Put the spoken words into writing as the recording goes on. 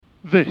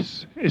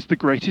This is the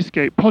Great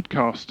Escape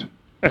Podcast,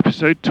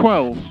 Episode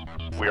 12.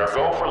 We are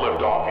go for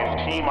liftoff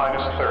in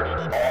T-minus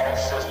 30. All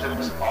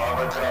systems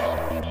are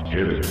go.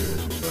 Hit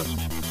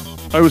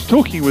it. I was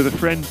talking with a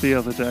friend the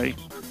other day,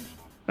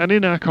 and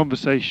in our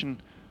conversation,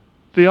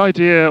 the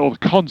idea or the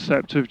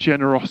concept of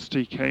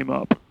generosity came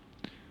up.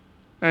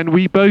 And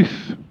we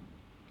both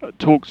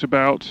talked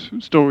about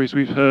stories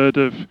we've heard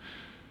of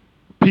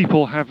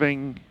people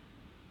having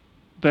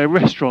their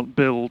restaurant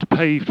billed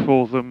paid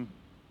for them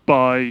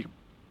by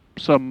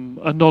some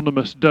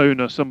anonymous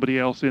donor, somebody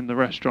else in the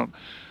restaurant.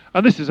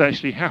 And this has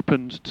actually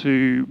happened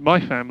to my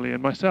family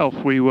and myself.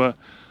 We were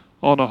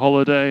on a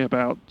holiday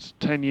about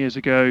 10 years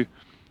ago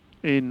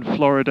in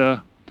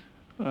Florida,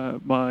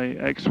 my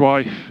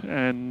ex-wife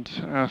and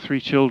our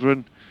 3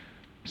 children,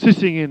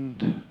 sitting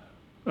in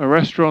a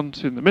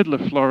restaurant in the middle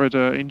of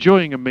Florida,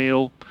 enjoying a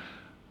meal.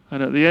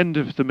 And at the end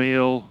of the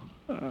meal,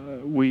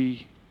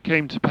 we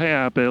came to pay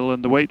our bill,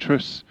 and the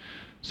waitress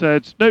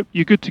said, "Nope,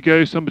 you're good to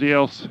go, somebody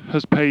else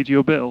has paid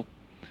your bill."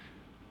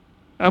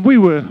 And we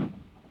were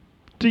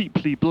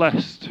deeply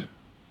blessed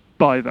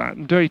by that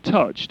and very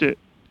touched. It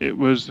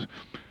was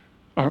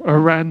a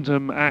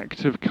random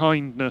act of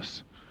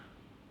kindness.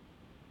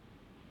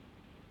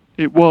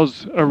 It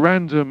was a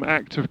random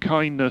act of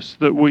kindness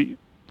that we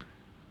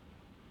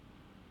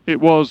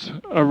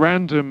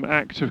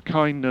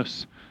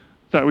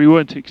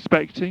weren't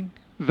expecting,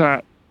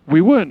 that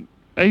we weren't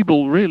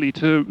able really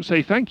to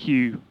say thank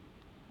you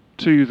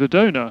to the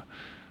donor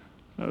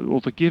or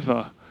the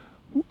giver.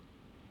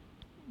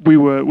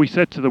 We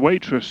said to the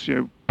waitress,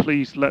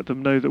 please let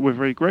them know that we're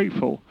very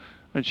grateful,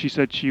 and she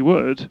said she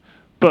would,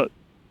 but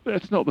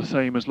it's not the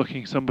same as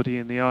looking somebody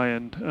in the eye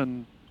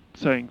and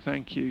saying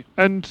thank you.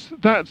 And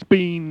that's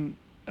been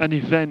an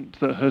event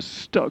that has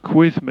stuck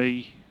with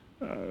me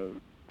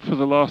for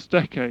the last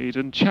decade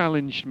and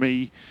challenged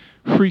me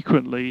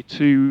frequently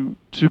to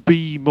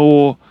be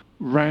more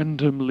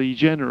randomly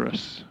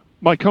generous.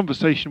 My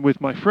conversation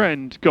with my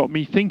friend got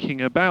me thinking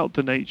about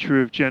the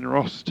nature of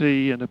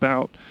generosity and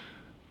about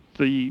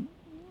the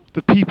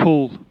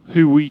people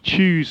who we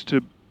choose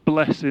to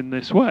bless in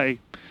this way.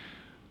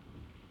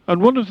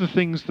 And one of the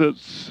things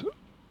that's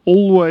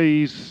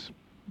always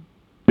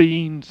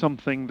been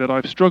something that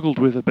I've struggled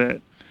with a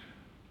bit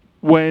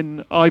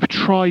when I've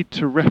tried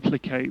to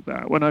replicate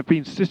that, when I've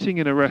been sitting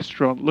in a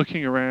restaurant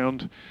looking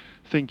around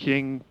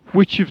thinking,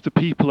 which of the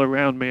people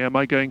around me am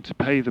I going to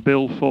pay the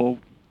bill for?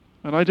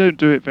 And I don't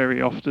do it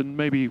very often,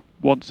 maybe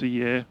once a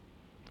year.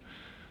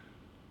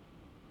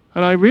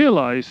 And I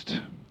realised,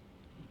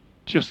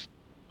 just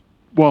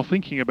while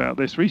thinking about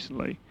this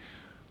recently,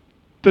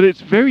 that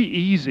it's very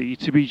easy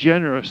to be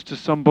generous to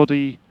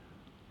somebody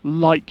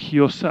like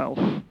yourself.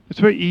 It's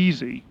very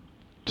easy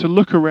to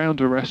look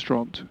around a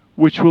restaurant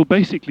which will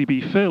basically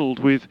be filled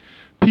with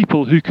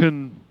people who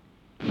can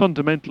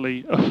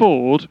fundamentally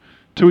afford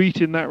to eat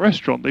in that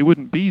restaurant. They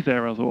wouldn't be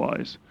there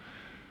otherwise.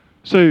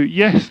 So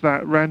yes,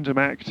 that random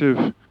act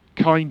of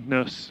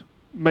kindness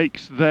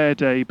makes their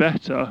day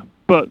better,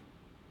 but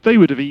they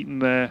would have eaten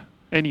there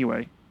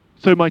anyway.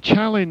 So my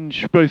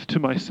challenge both to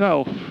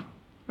myself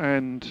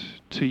and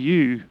to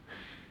you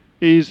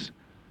is,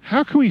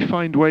 how can we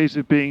find ways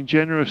of being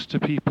generous to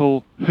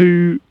people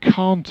who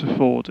can't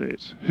afford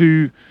it,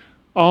 who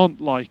aren't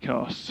like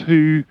us,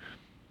 who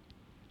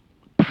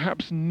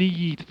perhaps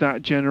need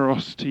that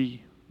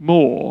generosity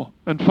more,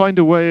 and find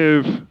a way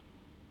of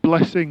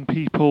blessing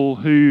people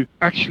who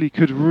actually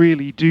could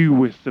really do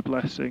with the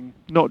blessing,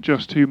 not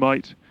just who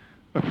might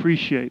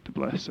appreciate the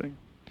blessing.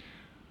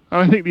 And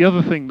I think the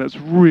other thing that's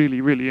really,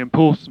 really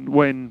important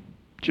when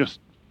just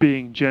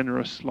being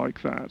generous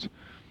like that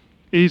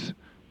is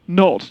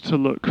not to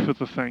look for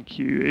the thank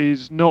you,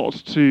 is not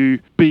to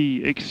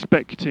be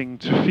expecting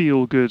to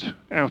feel good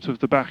out of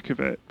the back of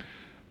it.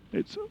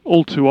 It's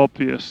all too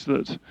obvious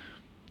that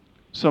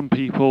some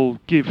people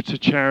give to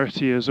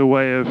charity as a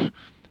way of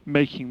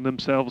making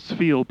themselves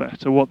feel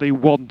better. What they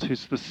want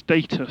is the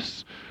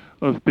status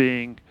of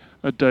being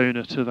a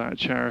donor to that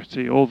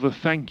charity, or the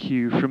thank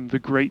you from the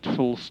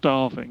grateful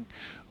starving,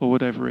 or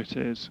whatever it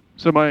is.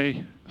 So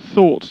my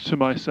thought to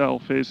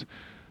myself is,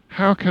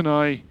 how can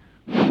I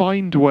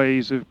find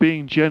ways of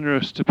being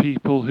generous to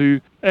people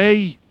who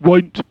A,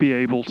 won't be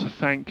able to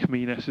thank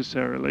me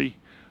necessarily,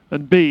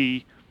 and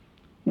B,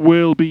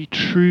 will be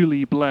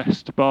truly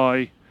blessed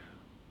by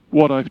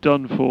what I've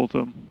done for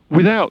them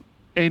without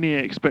any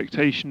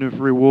expectation of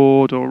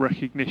reward or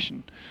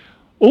recognition,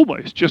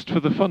 almost just for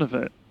the fun of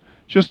it,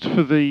 just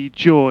for the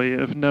joy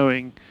of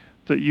knowing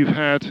that you've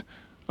had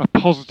a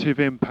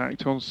positive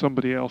impact on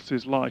somebody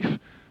else's life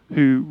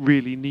who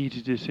really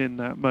needed it in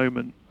that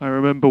moment. I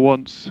remember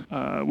once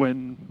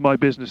when my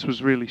business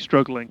was really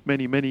struggling,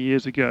 many, many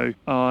years ago,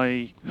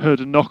 I heard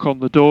a knock on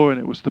the door and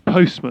it was the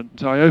postman.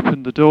 So I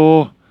opened the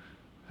door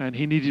and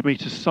he needed me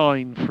to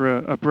sign for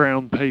a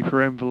brown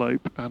paper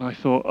envelope, and I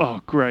thought,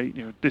 oh great,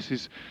 this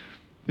is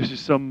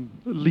some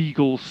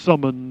legal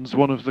summons.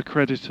 One of the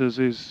creditors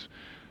is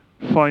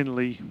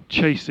finally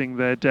chasing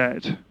their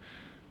debt.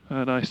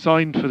 And I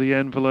signed for the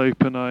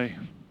envelope and I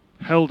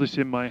held it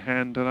in my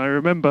hand, and I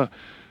remember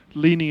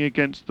leaning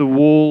against the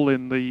wall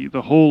in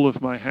the hall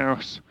of my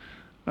house,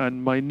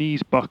 and my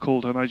knees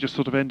buckled, and I just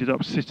sort of ended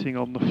up sitting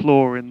on the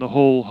floor in the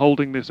hall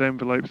holding this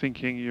envelope,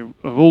 thinking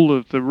of all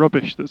of the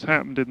rubbish that's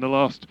happened in the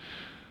last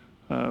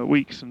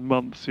weeks and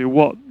months.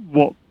 What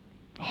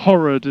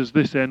horror does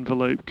this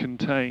envelope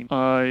contain?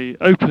 I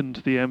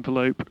opened the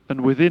envelope,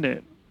 and within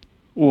it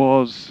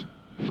was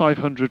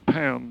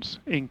 £500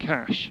 in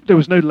cash. There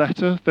was no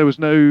letter, there was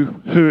no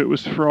who it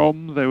was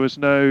from, there was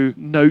no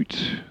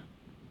note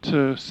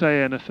to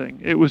say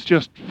anything. It was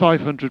just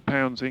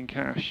 £500 in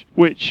cash,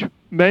 which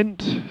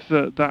meant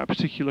that that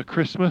particular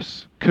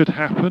Christmas could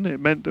happen. It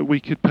meant that we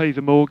could pay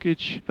the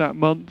mortgage that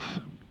month.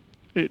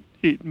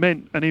 It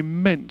meant an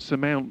immense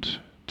amount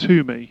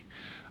to me.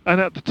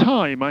 And at the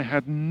time, I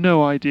had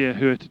no idea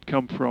who it had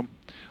come from.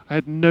 I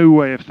had no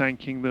way of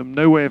thanking them,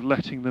 no way of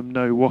letting them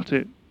know what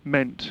it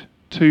meant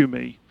to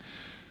me.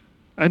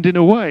 And in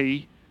a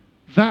way,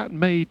 that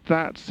made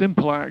that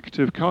simple act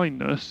of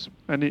kindness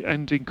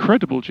and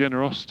incredible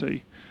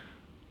generosity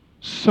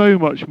so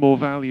much more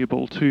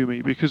valuable to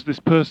me, because this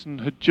person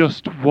had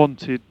just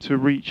wanted to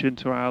reach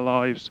into our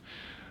lives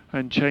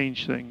and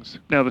change things.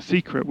 Now, the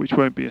secret, which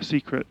won't be a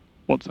secret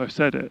once I've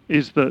said it,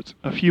 is that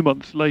a few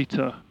months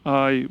later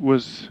I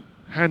was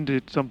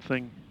handed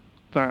something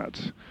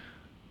that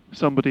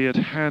somebody had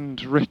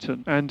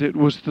handwritten, and it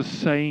was the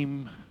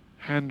same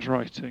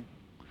handwriting.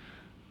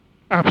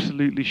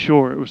 Absolutely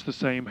sure it was the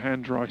same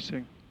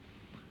handwriting.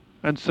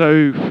 And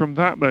so from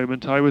that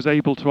moment I was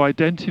able to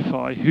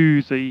identify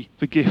who the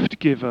gift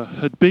giver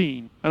had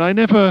been. And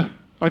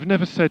I've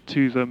never said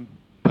to them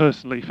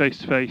personally, face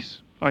to face,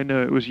 I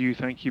know it was you,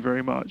 thank you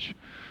very much.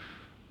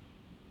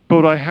 But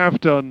what I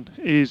have done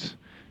is,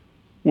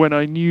 when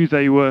I knew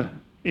they were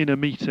in a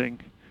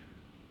meeting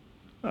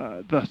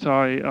that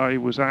I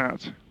was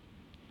at,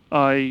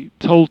 I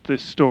told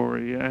this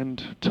story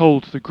and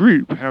told the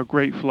group how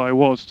grateful I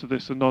was to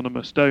this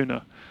anonymous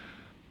donor.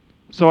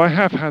 So I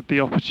have had the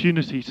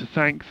opportunity to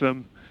thank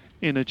them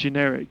in a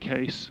generic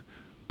case,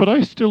 but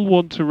I still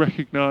want to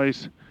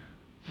recognise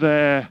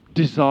their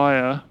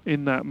desire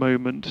in that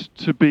moment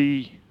to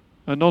be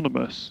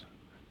anonymous,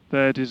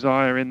 their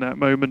desire in that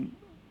moment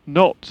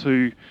not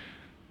to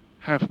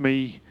have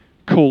me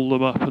call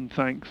them up and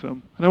thank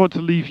them. And I want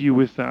to leave you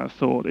with that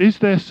thought. Is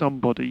there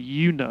somebody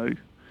you know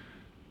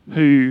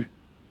who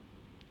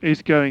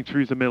is going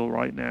through the mill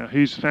right now,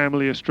 whose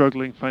family are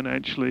struggling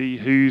financially,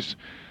 who's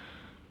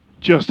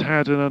just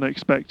had an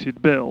unexpected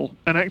bill,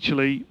 and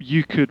actually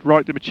you could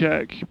write them a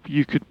check,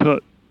 you could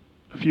put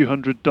a few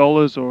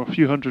 $100s or a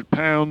few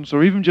 £100,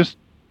 or even just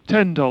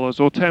 $10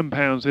 or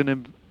 £10 in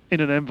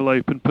an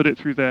envelope and put it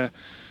through their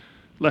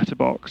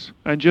letterbox,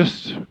 and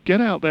just get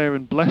out there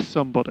and bless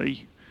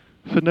somebody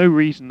for no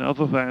reason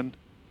other than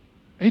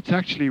it's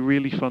actually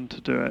really fun to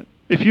do it.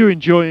 If you're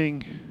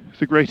enjoying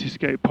the Great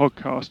Escape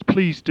podcast,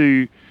 please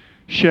do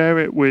share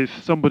it with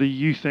somebody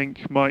you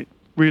think might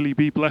really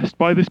be blessed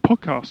by this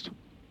podcast.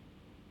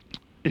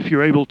 If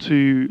you're able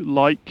to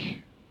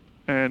like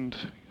and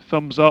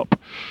thumbs up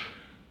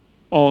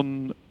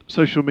on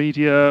social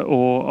media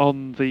or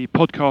on the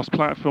podcast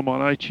platform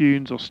on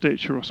iTunes or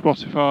Stitcher or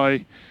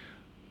Spotify,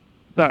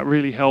 that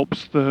really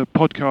helps the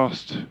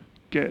podcast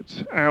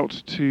get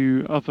out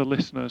to other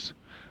listeners,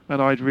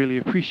 and I'd really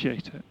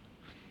appreciate it.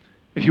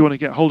 If you want to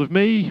get hold of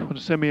me, want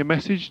to send me a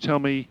message, tell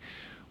me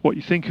what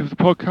you think of the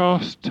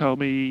podcast, tell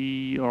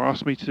me or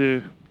ask me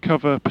to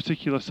cover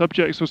particular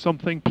subjects or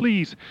something,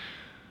 please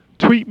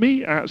tweet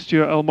me at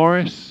Stuart L.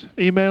 Morris,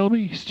 email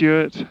me,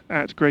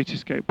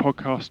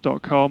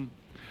 stuart@greatescapepodcast.com,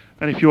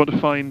 and if you want to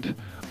find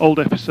old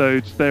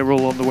episodes, they're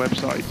all on the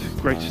website,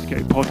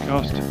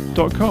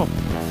 greatescapepodcast.com.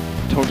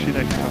 Talk to you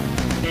next time.